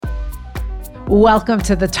Welcome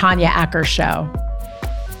to the Tanya Acker Show.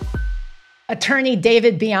 Attorney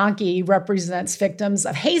David Bianchi represents victims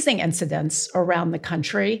of hazing incidents around the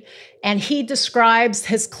country, and he describes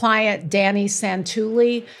his client, Danny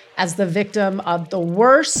Santulli, as the victim of the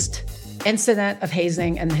worst incident of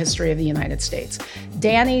hazing in the history of the United States.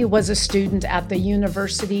 Danny was a student at the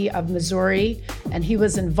University of Missouri, and he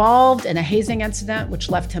was involved in a hazing incident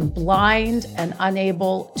which left him blind and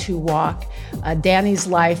unable to walk. Danny's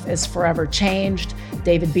life is forever changed.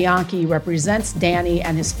 David Bianchi represents Danny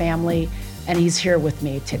and his family, and he's here with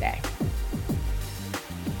me today.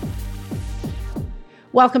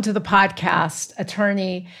 Welcome to the podcast,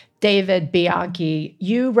 Attorney David Bianchi.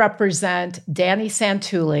 You represent Danny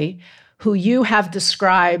Santulli, who you have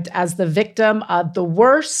described as the victim of the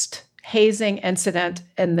worst hazing incident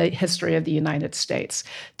in the history of the United States.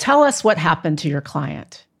 Tell us what happened to your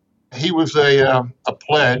client. He was a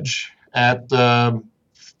pledge at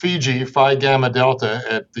Fiji Phi Gamma Delta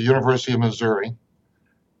at the University of Missouri.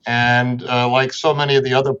 And like so many of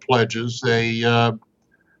the other pledges, they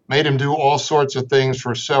made him do all sorts of things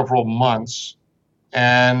for several months.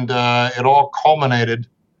 And it all culminated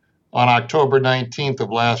on October 19th of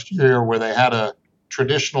last year, where they had a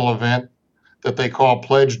traditional event that they call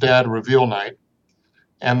Pledge Dad Reveal Night.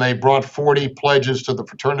 And they brought 40 pledges to the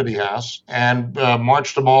fraternity house and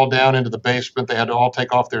marched them all down into the basement. They had to all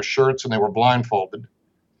take off their shirts and they were blindfolded.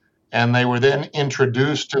 And they were then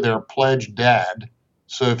introduced to their pledge dad.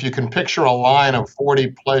 So if you can picture a line of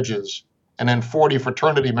 40 pledges and then 40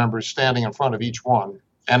 fraternity members standing in front of each one,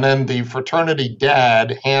 and then the fraternity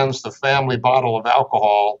dad hands the family bottle of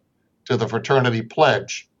alcohol to the fraternity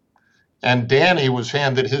pledge. And Danny was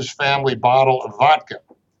handed his family bottle of vodka.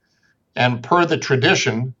 And per the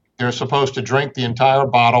tradition, they're supposed to drink the entire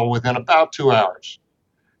bottle within about 2 hours.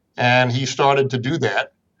 And he started to do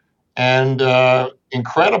that. And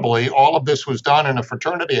incredibly, all of this was done in a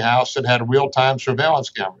fraternity house that had real-time surveillance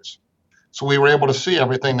cameras. So we were able to see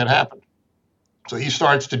everything that happened. So he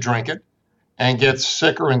starts to drink it and gets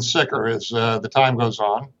sicker and sicker as the time goes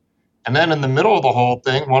on. And then in the middle of the whole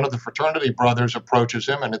thing, one of the fraternity brothers approaches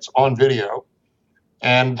him, and it's on video,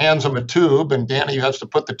 and hands him a tube, and Danny has to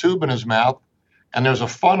put the tube in his mouth, and there's a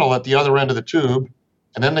funnel at the other end of the tube,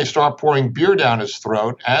 and then they start pouring beer down his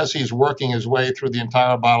throat as he's working his way through the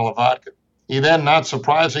entire bottle of vodka. He then, not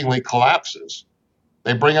surprisingly, collapses.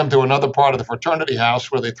 They bring him to another part of the fraternity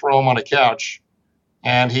house where they throw him on a couch,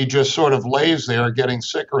 and he just sort of lays there getting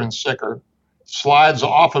sicker and sicker, slides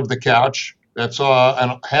off of the couch, that's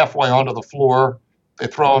halfway onto the floor. They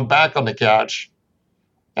throw him back on the couch,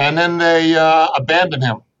 and then they abandon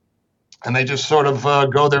him. And they just sort of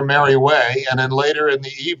go their merry way. And then later in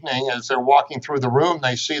the evening, as they're walking through the room,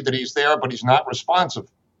 they see that he's there, but he's not responsive.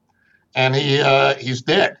 And he's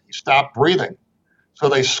dead. He stopped breathing. So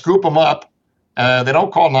they scoop him up. They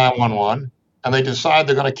don't call 911. And they decide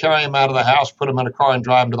they're going to carry him out of the house, put him in a car, and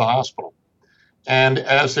drive him to the hospital. And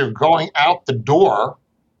as they're going out the door,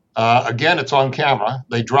 again, it's on camera,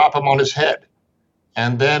 they drop him on his head.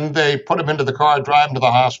 And then they put him into the car, drive him to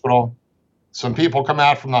the hospital. Some people come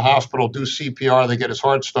out from the hospital, do CPR, they get his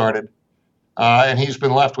heart started. And he's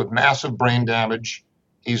been left with massive brain damage.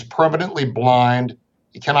 He's permanently blind.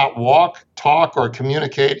 He cannot walk, talk, or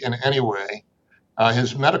communicate in any way.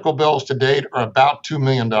 His medical bills to date are about $2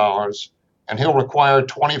 million, and he'll require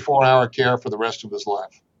 24-hour care for the rest of his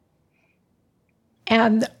life.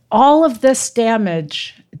 And all of this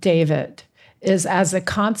damage, David, is as a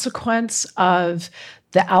consequence of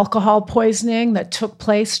the alcohol poisoning that took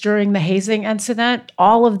place during the hazing incident.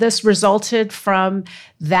 All of this resulted from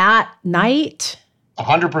that night?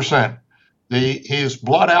 100%. His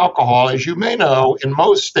blood alcohol, as you may know, in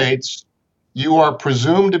most states, you are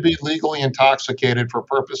presumed to be legally intoxicated for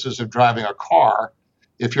purposes of driving a car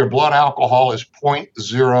if your blood alcohol is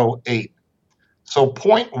 0.08. So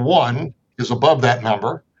 0.1 is above that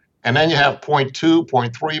number. And then you have 0.2,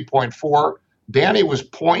 0.3, 0.4. Danny was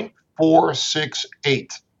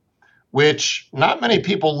 0.468, which not many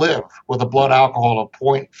people live with a blood alcohol of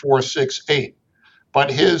 0.468.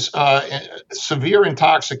 But his severe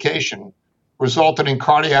intoxication resulted in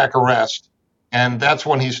cardiac arrest, and that's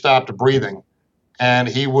when he stopped breathing. And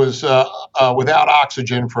he was without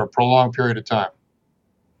oxygen for a prolonged period of time.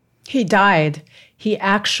 He died. He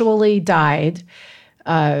actually died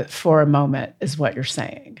for a moment, is what you're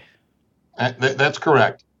saying. That's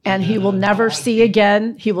correct. And he will never see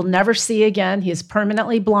again. He will never see again. He is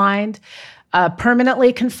permanently blind,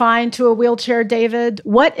 permanently confined to a wheelchair, David.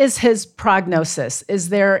 What is his prognosis? Is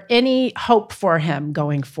there any hope for him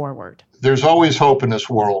going forward? There's always hope in this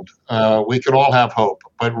world. We can all have hope.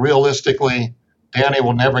 But realistically, Danny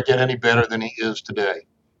will never get any better than he is today.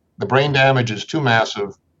 The brain damage is too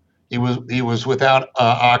massive. He was without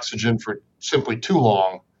oxygen for simply too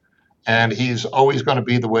long, and he's always going to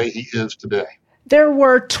be the way he is today. There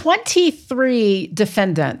were 23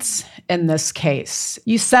 defendants in this case.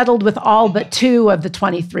 You settled with all but 2 of the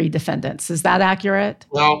 23 defendants. Is that accurate?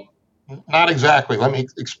 Well, not exactly. Let me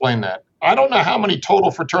explain that. I don't know how many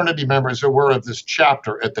total fraternity members there were of this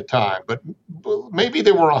chapter at the time, but maybe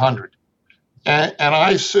there were 100. And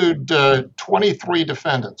I sued 23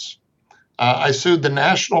 defendants. I sued the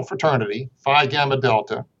national fraternity, Phi Gamma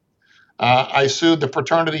Delta. I sued the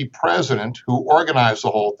fraternity president who organized the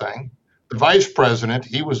whole thing. The vice president,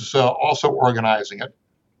 he was also organizing it.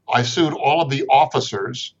 I sued all of the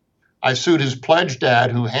officers. I sued his pledge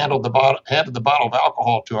dad who handed the bottle of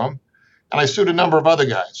alcohol to him. And I sued a number of other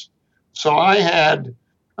guys. So I had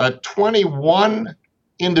 21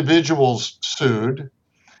 individuals sued.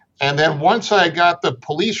 And then once I got the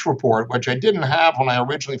police report, which I didn't have when I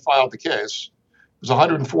originally filed the case, it was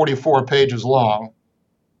 144 pages long,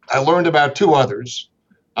 I learned about 2 others.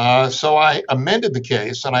 So I amended the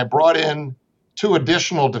case and I brought in 2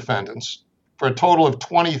 additional defendants for a total of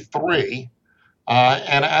 23.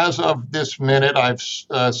 And as of this minute, I've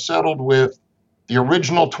settled with the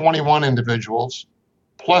original 21 individuals,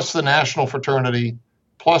 plus the national fraternity,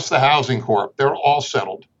 plus the housing corp. They're all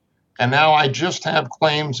settled. And now I just have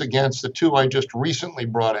claims against the 2 I just recently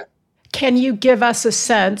brought in. Can you give us a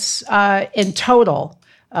sense in total?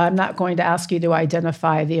 I'm not going to ask you to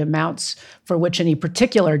identify the amounts for which any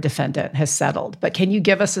particular defendant has settled, but can you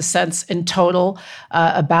give us a sense in total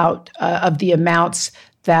of the amounts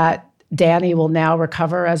that Danny will now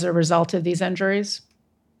recover as a result of these injuries?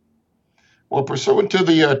 Well, pursuant to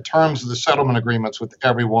the terms of the settlement agreements with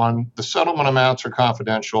everyone, the settlement amounts are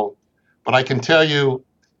confidential, but I can tell you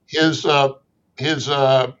his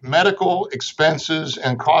medical expenses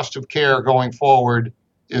and cost of care going forward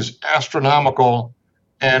is astronomical.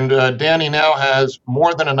 And Danny now has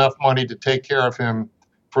more than enough money to take care of him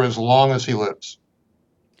for as long as he lives.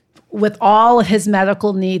 With all of his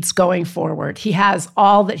medical needs going forward, he has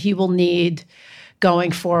all that he will need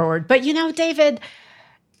going forward. But you know, David,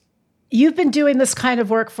 you've been doing this kind of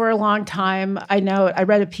work for a long time. I know I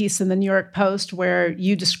read a piece in the New York Post where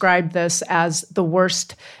you described this as the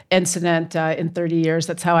worst incident in 30 years.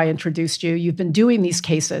 That's how I introduced you. You've been doing these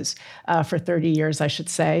cases for 30 years, I should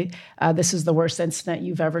say. This is the worst incident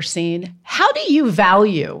you've ever seen. How do you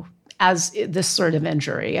value as this sort of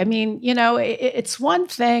injury? I mean, you know, it's one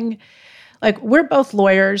thing, like we're both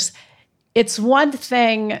lawyers. It's one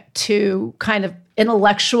thing to kind of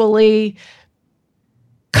intellectually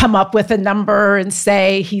come up with a number and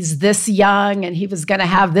say he's this young and he was going to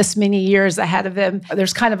have this many years ahead of him.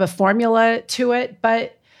 There's kind of a formula to it.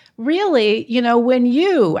 But really, you know, when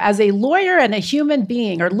you, as a lawyer and a human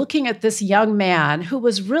being, are looking at this young man who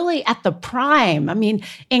was really at the prime, I mean,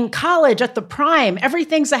 in college at the prime,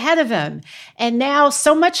 everything's ahead of him. And now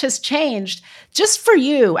so much has changed. Just for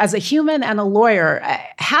you as a human and a lawyer,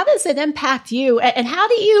 how does it impact you? And how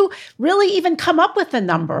do you really even come up with a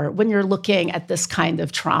number when you're looking at this kind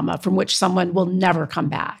of trauma from which someone will never come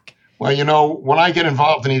back? Well, you know, when I get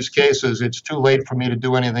involved in these cases, it's too late for me to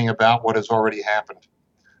do anything about what has already happened.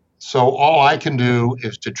 So all I can do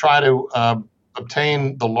is to try to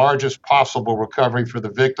obtain the largest possible recovery for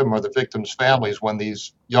the victim or the victim's families when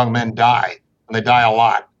these young men die, and they die a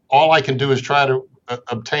lot. All I can do is try to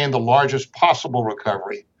obtain the largest possible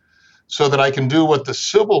recovery so that I can do what the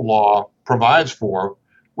civil law provides for,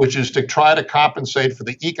 which is to try to compensate for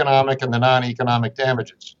the economic and the non-economic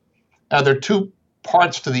damages. Now, there are 2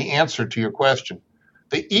 parts to the answer to your question.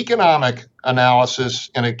 The economic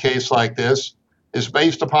analysis in a case like this is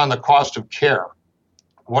based upon the cost of care.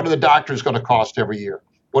 What are the doctors going to cost every year?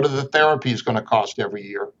 What are the therapies going to cost every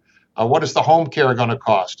year? What is the home care going to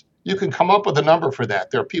cost? You can come up with a number for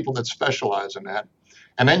that. There are people that specialize in that.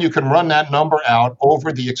 And then you can run that number out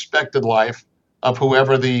over the expected life of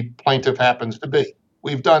whoever the plaintiff happens to be.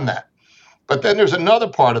 We've done that. But then there's another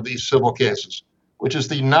part of these civil cases, which is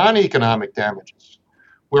the non-economic damages,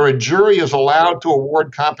 where a jury is allowed to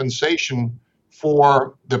award compensation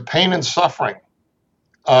for the pain and suffering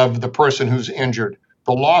of the person who's injured,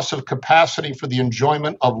 the loss of capacity for the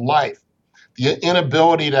enjoyment of life, the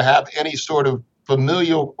inability to have any sort of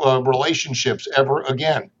familial relationships ever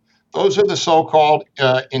again. Those are the so-called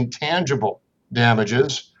intangible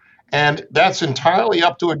damages, and that's entirely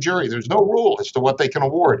up to a jury. There's no rule as to what they can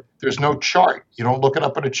award. There's no chart. You don't look it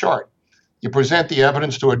up in a chart. You present the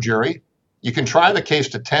evidence to a jury. You can try the case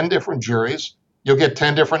to 10 different juries. You'll get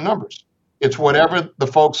 10 different numbers. It's whatever the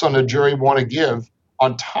folks on the jury want to give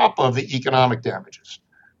on top of the economic damages.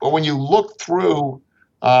 But when you look through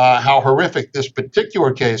how horrific this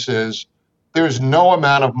particular case is, there's no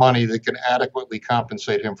amount of money that can adequately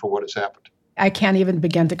compensate him for what has happened. I can't even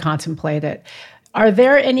begin to contemplate it. Are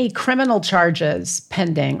there any criminal charges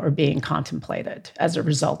pending or being contemplated as a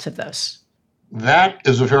result of this? That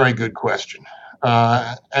is a very good question.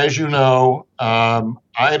 As you know,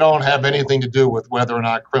 I don't have anything to do with whether or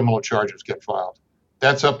not criminal charges get filed.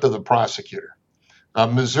 That's up to the prosecutor.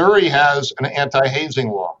 Missouri has an anti-hazing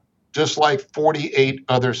law, just like 48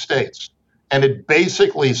 other states. And it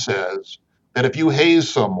basically says that if you haze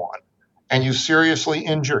someone and you seriously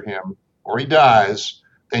injure him or he dies,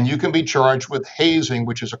 then you can be charged with hazing,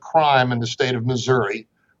 which is a crime in the state of Missouri,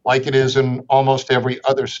 like it is in almost every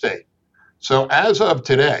other state. So as of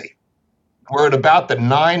today, we're at about the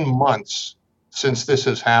 9 months since this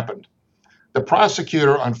has happened. The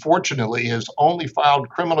prosecutor, unfortunately, has only filed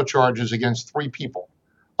criminal charges against 3 people.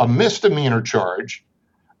 A misdemeanor charge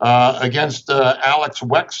against Alex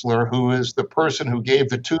Wexler, who is the person who gave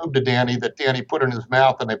the tube to Danny that Danny put in his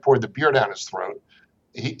mouth and they poured the beer down his throat.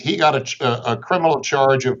 He got a criminal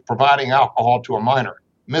charge of providing alcohol to a minor,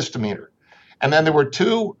 misdemeanor. And then there were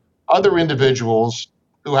 2 other individuals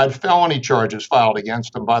who had felony charges filed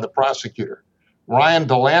against him by the prosecutor. Ryan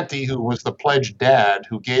Delante, who was the pledged dad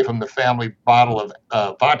who gave him the family bottle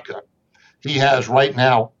of vodka, he has right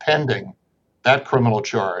now pending that criminal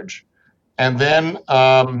charge. And then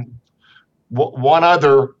one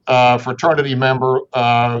other fraternity member,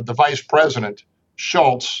 the vice president,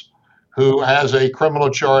 Schultz, who has a criminal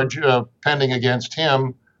charge pending against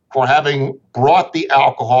him for having brought the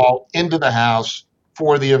alcohol into the house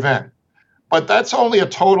for the event. But that's only a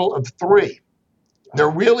total of 3. There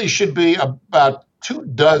really should be about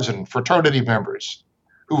 24 fraternity members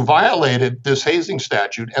who violated this hazing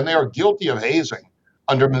statute, and they are guilty of hazing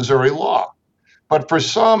under Missouri law. But for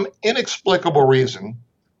some inexplicable reason,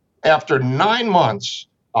 after 9 months,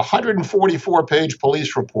 a 144-page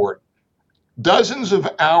police report, dozens of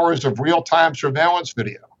hours of real-time surveillance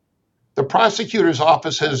video, the prosecutor's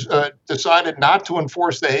office has decided not to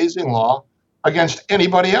enforce the hazing law against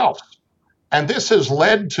anybody else. And this has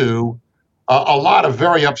led to a lot of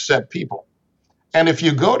very upset people. And if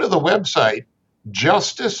you go to the website,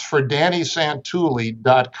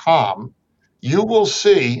 justicefordannysantulli.com, you will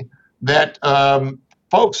see that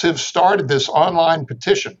folks have started this online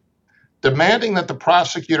petition demanding that the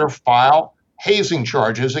prosecutor file hazing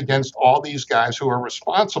charges against all these guys who are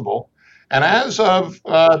responsible. And as of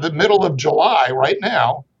the middle of July, right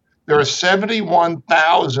now, there are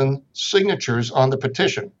 71,000 signatures on the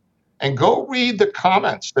petition. And go read the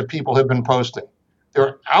comments that people have been posting.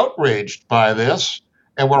 They're outraged by this,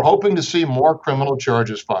 and we're hoping to see more criminal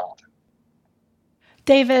charges filed.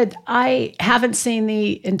 David, I haven't seen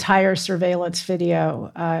the entire surveillance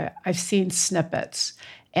video. I've seen snippets,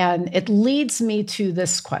 and it leads me to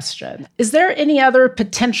this question. Is there any other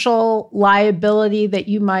potential liability that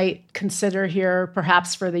you might consider here,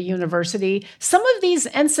 perhaps for the university? Some of these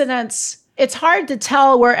incidents, it's hard to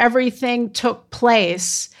tell where everything took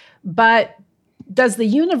place. But does the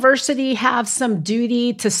university have some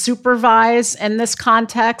duty to supervise in this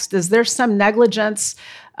context? Is there some negligence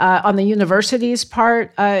on the university's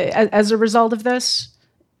part as a result of this,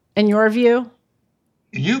 in your view?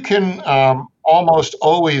 You can almost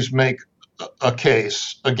always make a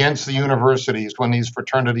case against the universities when these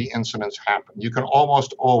fraternity incidents happen. You can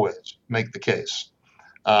almost always make the case.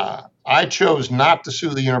 I chose not to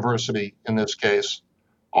sue the university in this case,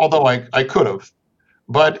 although I could have.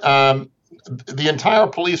 But the entire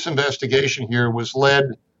police investigation here was led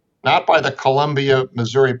not by the Columbia,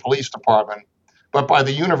 Missouri Police Department, but by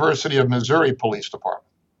the University of Missouri Police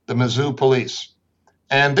Department, the Mizzou Police.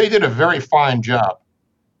 And they did a very fine job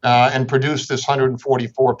and produced this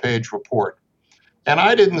 144-page report. And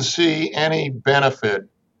I didn't see any benefit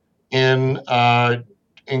in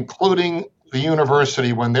including the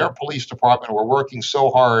university when their police department were working so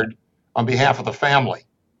hard on behalf of the family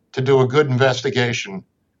to do a good investigation.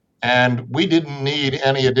 And we didn't need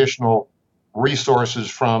any additional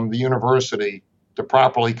resources from the university to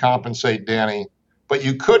properly compensate Danny. But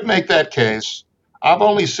you could make that case. I've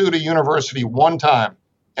only sued a university 1 time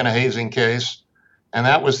in a hazing case, and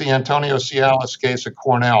that was the Antonio Cialis case at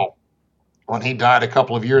Cornell when he died a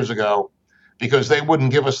couple of years ago, because they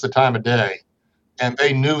wouldn't give us the time of day. And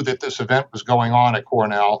they knew that this event was going on at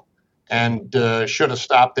Cornell and should have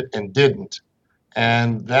stopped it and didn't.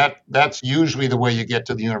 And that's usually the way you get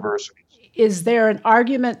to the university. Is there an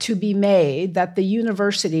argument to be made that the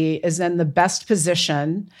university is in the best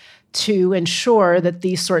position to ensure that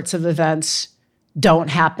these sorts of events don't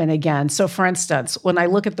happen again. So for instance, when I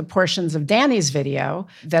look at the portions of Danny's video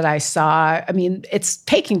that I saw, I mean, it's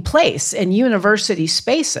taking place in university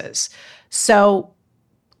spaces. So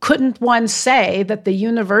couldn't one say that the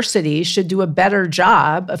university should do a better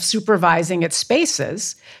job of supervising its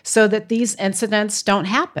spaces so that these incidents don't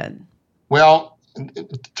happen? Well,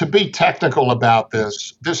 to be technical about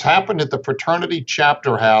this happened at the fraternity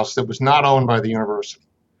chapter house that was not owned by the university.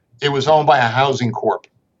 It was owned by a housing corp.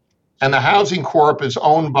 And the housing corp is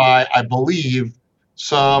owned by, I believe,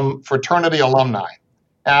 some fraternity alumni.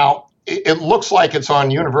 Now, it looks like it's on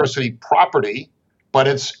university property, but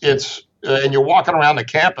it's and you're walking around the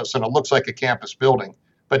campus and it looks like a campus building,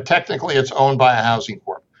 but technically it's owned by a housing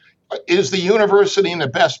corp. Is the university in the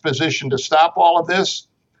best position to stop all of this?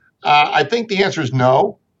 I think the answer is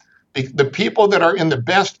no. The people that are in the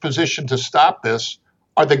best position to stop this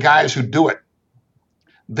are the guys who do it.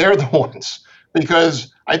 They're the ones,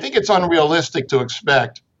 because I think it's unrealistic to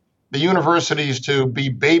expect the universities to be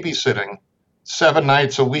babysitting 7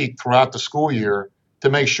 nights a week throughout the school year to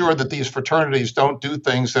make sure that these fraternities don't do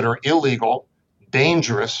things that are illegal,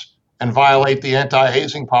 dangerous, and violate the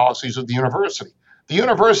anti-hazing policies of the university. The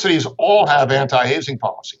universities all have anti-hazing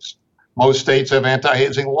policies. Most states have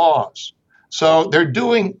anti-hazing laws. So they're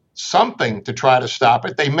doing something to try to stop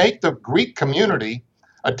it. They make the Greek community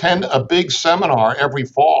attend a big seminar every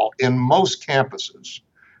fall in most campuses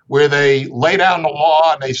where they lay down the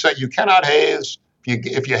law and they say you cannot haze.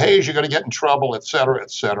 If you haze, you're going to get in trouble, et cetera,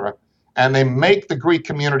 et cetera. And they make the Greek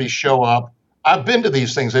community show up. I've been to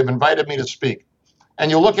these things. They've invited me to speak.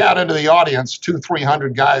 And you look out into the audience,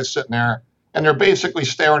 200-300 guys sitting there, and they're basically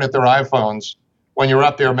staring at their iPhones when you're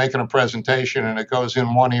up there making a presentation and it goes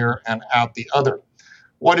in one ear and out the other.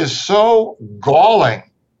 What is so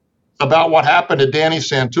galling about what happened to Danny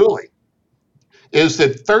Santulli is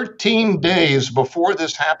that 13 days before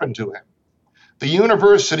this happened to him, the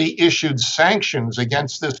university issued sanctions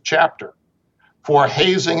against this chapter for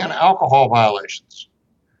hazing and alcohol violations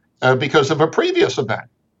because of a previous event.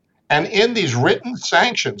 And in these written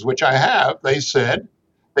sanctions, which I have, they said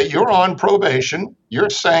that you're on probation, you're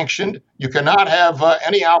sanctioned, you cannot have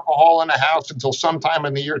any alcohol in the house until sometime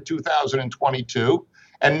in the year 2022.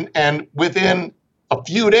 And within a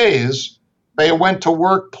few days, they went to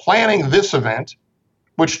work planning this event,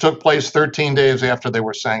 which took place 13 days after they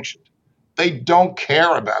were sanctioned. They don't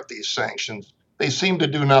care about these sanctions. They seem to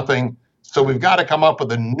do nothing. So we've got to come up with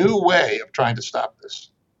a new way of trying to stop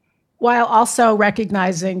this. While also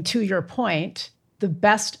recognizing, to your point, the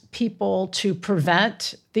best people to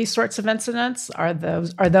prevent these sorts of incidents are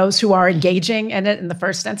those who are engaging in it in the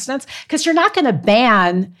first instance. Because you're not going to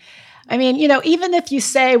ban, I mean, you know, even if you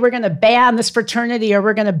say we're going to ban this fraternity or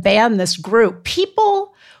we're going to ban this group,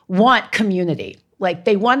 people want community. Like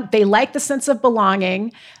they like the sense of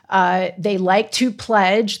belonging. They like to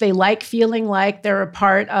pledge. They like feeling like they're a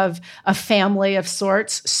part of a family of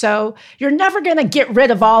sorts. So you're never going to get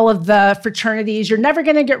rid of all of the fraternities. You're never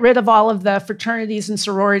going to get rid of all of the fraternities and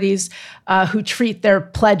sororities who treat their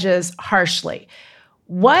pledges harshly.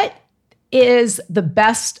 What is the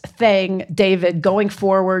best thing, David, going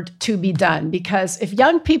forward to be done? Because if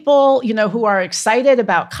young people, you know, who are excited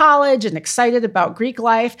about college and excited about Greek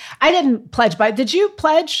life, I didn't pledge, but did you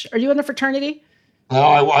pledge? Are you in a fraternity? No,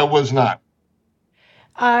 I was not.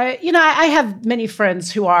 You know, I have many friends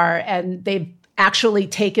who are, and they've actually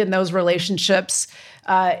taken those relationships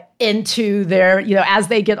into their, you know, as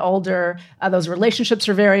they get older, those relationships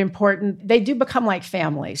are very important. They do become like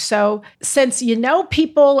family. So since you know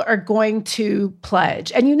people are going to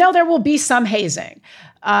pledge, and you know there will be some hazing,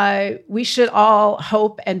 we should all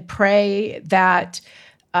hope and pray that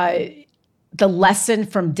the lesson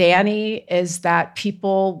from Danny is that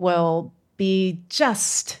people will be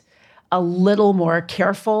just a little more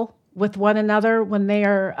careful with one another when they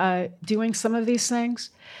are doing some of these things.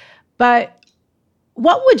 But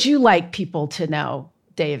what would you like people to know,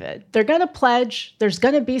 David? They're going to pledge. There's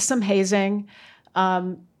going to be some hazing.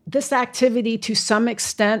 This activity, to some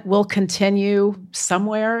extent, will continue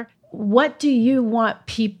somewhere. What do you want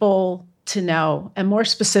people to know? And more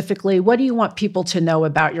specifically, what do you want people to know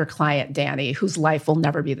about your client, Danny, whose life will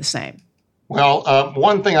never be the same? Well,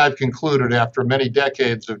 one thing I've concluded after many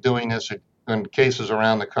decades of doing this in cases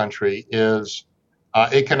around the country is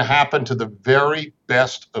it can happen to the very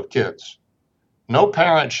best of kids. No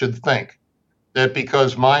parent should think that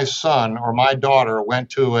because my son or my daughter went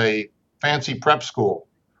to a fancy prep school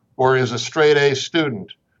or is a straight A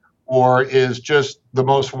student or is just the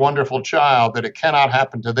most wonderful child that it cannot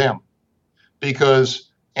happen to them.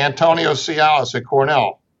 Because Antonio Cialis at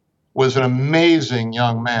Cornell was an amazing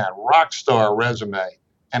young man, rock star resume,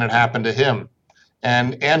 and it happened to him.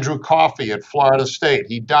 And Andrew Coffey at Florida State,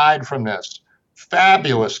 he died from this.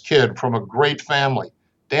 Fabulous kid from a great family.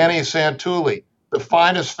 Danny Santulli, the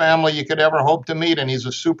finest family you could ever hope to meet, and he's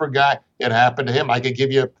a super guy. It happened to him. I could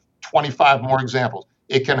give you 25 more examples.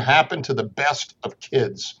 It can happen to the best of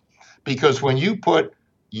kids, because when you put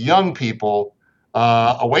young people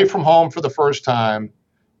away from home for the first time,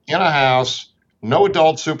 in a house, no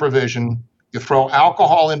adult supervision, you throw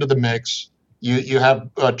alcohol into the mix, you have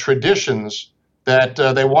traditions that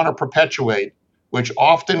they want to perpetuate, which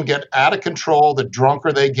often get out of control the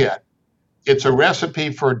drunker they get. It's a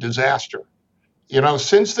recipe for disaster.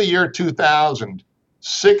 Since the year 2000,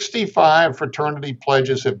 65 fraternity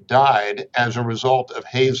pledges have died as a result of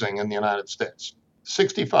hazing in the United States.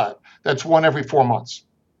 65. That's one every 4 months.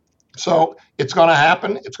 So it's going to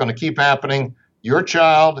happen. It's going to keep happening. Your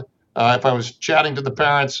child, if I was chatting to the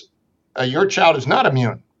parents, your child is not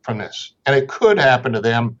immune from this. And it could happen to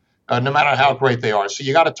them no matter how great they are. So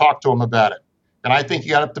you got to talk to them about it. And I think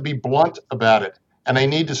you got to be blunt about it. And they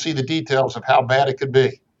need to see the details of how bad it could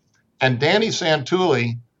be. And Danny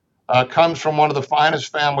Santulli comes from one of the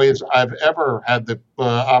finest families I've ever had the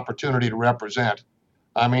opportunity to represent.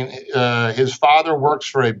 I mean, his father works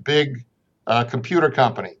for a big computer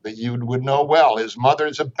company that you would know well. His mother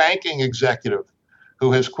is a banking executive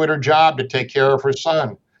who has quit her job to take care of her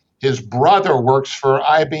son. His brother works for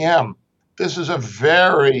IBM. This is a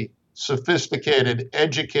very sophisticated,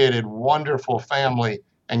 educated, wonderful family,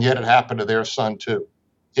 and yet it happened to their son too.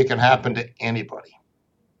 It can happen to anybody.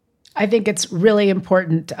 I think it's really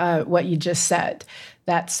important what you just said,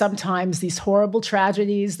 that sometimes these horrible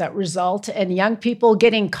tragedies that result in young people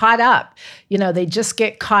getting caught up, they just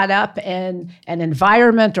get caught up in an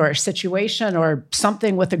environment or a situation or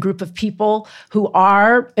something with a group of people who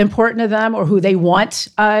are important to them or who they want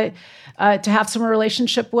to have some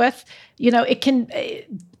relationship with.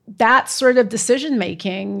 That sort of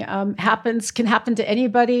decision-making can happen to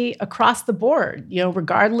anybody across the board,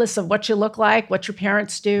 regardless of what you look like, what your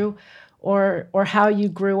parents do, or how you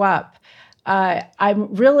grew up.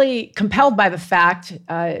 I'm really compelled by the fact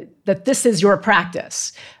that this is your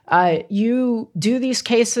practice. You do these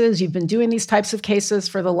cases. You've been doing these types of cases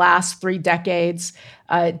for the last 3 decades.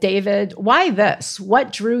 David, why this?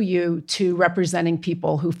 What drew you to representing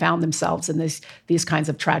people who found themselves in these kinds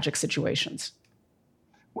of tragic situations?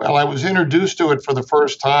 Well, I was introduced to it for the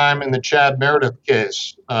first time in the Chad Meredith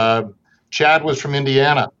case. Chad was from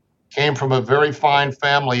Indiana, came from a very fine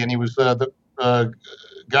family, and he was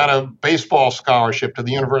got a baseball scholarship to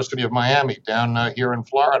the University of Miami down here in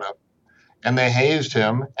Florida. And they hazed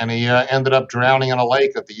him, and he ended up drowning in a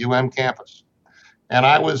lake at the UM campus. And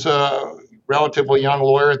I was a relatively young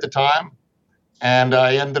lawyer at the time, and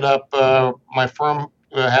I ended up, my firm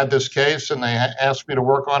had this case, and they asked me to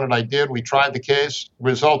work on it. I did. We tried the case,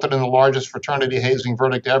 resulted in the largest fraternity hazing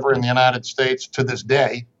verdict ever in the United States to this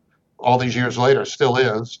day, all these years later, still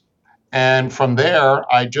is. And from there,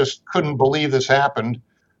 I just couldn't believe this happened.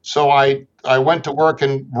 So I went to work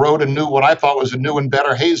and wrote what I thought was a new and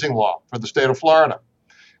better hazing law for the state of Florida.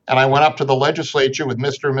 And I went up to the legislature with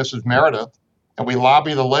Mr. and Mrs. Meredith, and we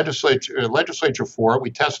lobbied the legislature for it.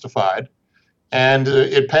 We testified. And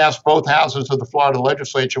it passed both houses of the Florida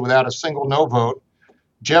legislature without a single no vote.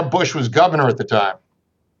 Jeb Bush was governor at the time,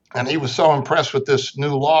 and he was so impressed with this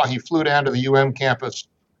new law, he flew down to the UM campus,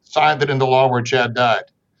 signed it into law where Chad died.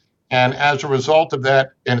 And as a result of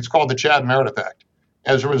that, and it's called the Chad Meredith Act,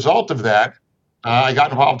 as a result of that, I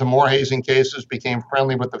got involved in more hazing cases, became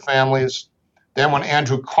friendly with the families. Then when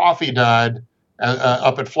Andrew Coffey died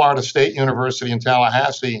up at Florida State University in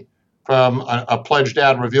Tallahassee, from a pledged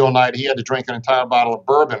dad reveal night, he had to drink an entire bottle of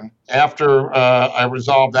bourbon. After I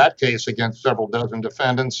resolved that case against several dozen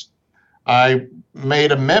defendants, I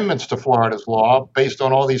made amendments to Florida's law based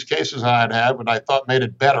on all these cases I had, but I thought made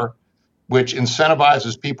it better, which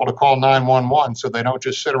incentivizes people to call 911 so they don't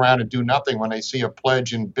just sit around and do nothing when they see a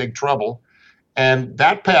pledge in big trouble. And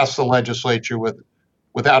that passed the legislature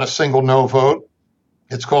without a single no vote.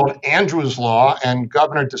 It's called Andrew's Law, and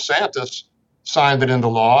Governor DeSantis signed it into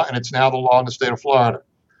law, and it's now the law in the state of Florida.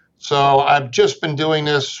 So I've just been doing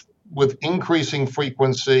this with increasing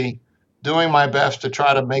frequency, doing my best to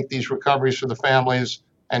try to make these recoveries for the families,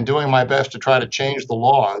 and doing my best to try to change the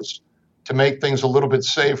laws to make things a little bit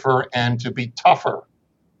safer and to be tougher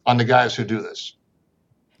on the guys who do this.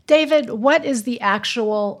 David, what is the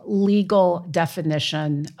actual legal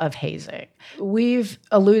definition of hazing? We've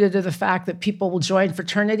alluded to the fact that people will join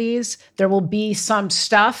fraternities. There will be some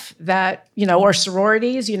stuff that, or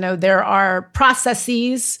sororities, there are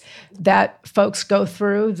processes that folks go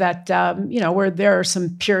through that, where there are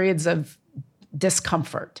some periods of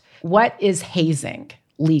discomfort. What is hazing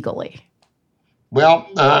legally? Well,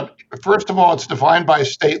 first of all, it's defined by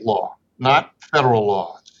state law, not federal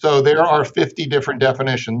law. So there are 50 different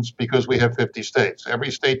definitions because we have 50 states.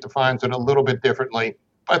 Every state defines it a little bit differently,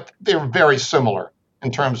 but they're very similar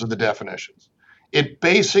in terms of the definitions. It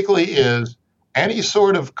basically is any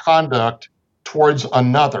sort of conduct towards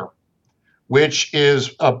another, which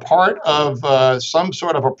is a part of some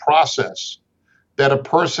sort of a process that a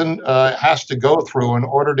person has to go through in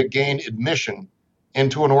order to gain admission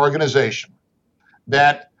into an organization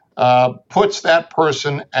that puts that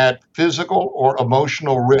person at physical or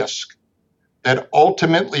emotional risk that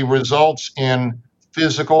ultimately results in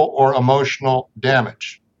physical or emotional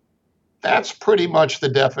damage. That's pretty much the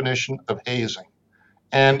definition of hazing.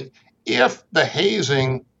 And if the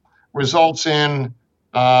hazing results in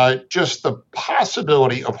just the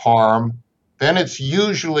possibility of harm, then it's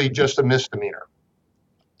usually just a misdemeanor.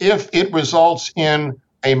 If it results in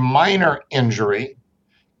a minor injury,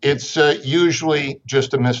 it's usually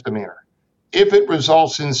just a misdemeanor. If it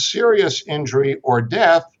results in serious injury or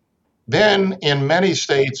death, then in many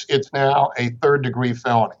states, it's now a third-degree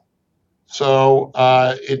felony. So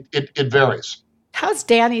it varies. How's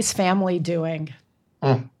Danny's family doing?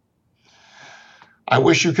 I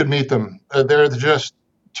wish you could meet them. They're just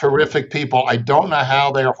terrific people. I don't know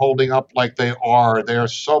how they are holding up like they are. They are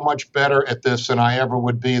so much better at this than I ever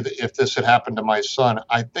would be if this had happened to my son.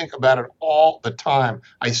 I think about it all the time.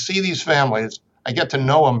 I see these families. I get to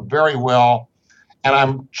know them very well, and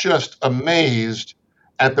I'm just amazed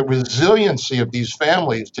at the resiliency of these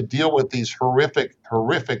families to deal with these horrific,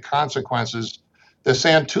 horrific consequences. The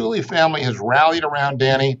Santulli family has rallied around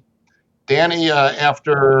Danny. Danny,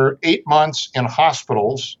 after 8 months in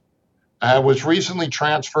hospitals, was recently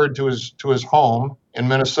transferred to his home in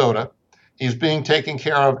Minnesota. He's being taken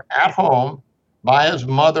care of at home by his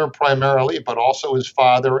mother primarily, but also his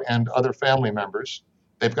father and other family members.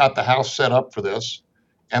 They've got the house set up for this,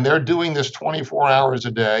 and they're doing this 24 hours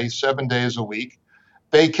a day, 7 days a week.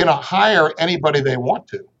 They can hire anybody they want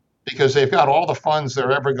to because they've got all the funds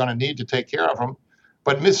they're ever going to need to take care of them.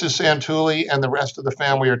 But Mrs. Santulli and the rest of the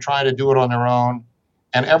family are trying to do it on their own.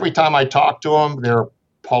 And every time I talk to them, they're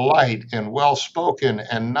polite and well-spoken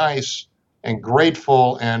and nice and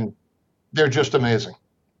grateful, and they're just amazing.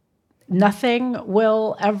 Nothing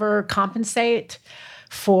will ever compensate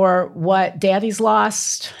for what Danny's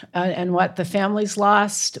lost and what the family's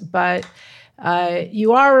lost, but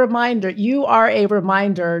you are a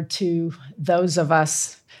reminder to those of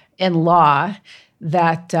us in law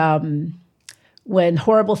that when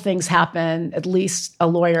horrible things happen, at least a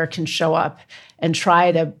lawyer can show up and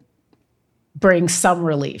try to bring some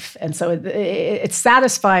relief. And so it's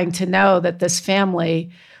satisfying to know that this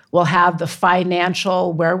family will have the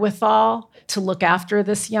financial wherewithal to look after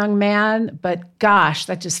this young man. But gosh,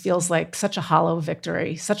 that just feels like such a hollow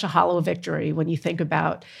victory when you think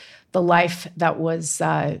about the life that was,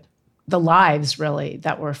 the lives really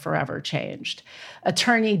that were forever changed.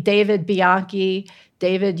 Attorney David Bianchi.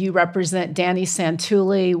 David, you represent Danny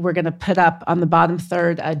Santulli. We're going to put up on the bottom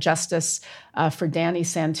third justice for Danny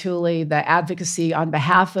Santulli. The advocacy on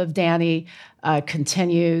behalf of Danny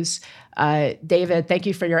continues. David, thank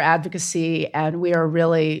you for your advocacy, and we are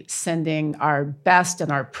really sending our best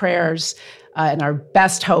and our prayers and our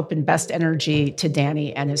best hope and best energy to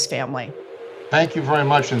Danny and his family. Thank you very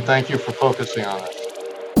much, and thank you for focusing on it.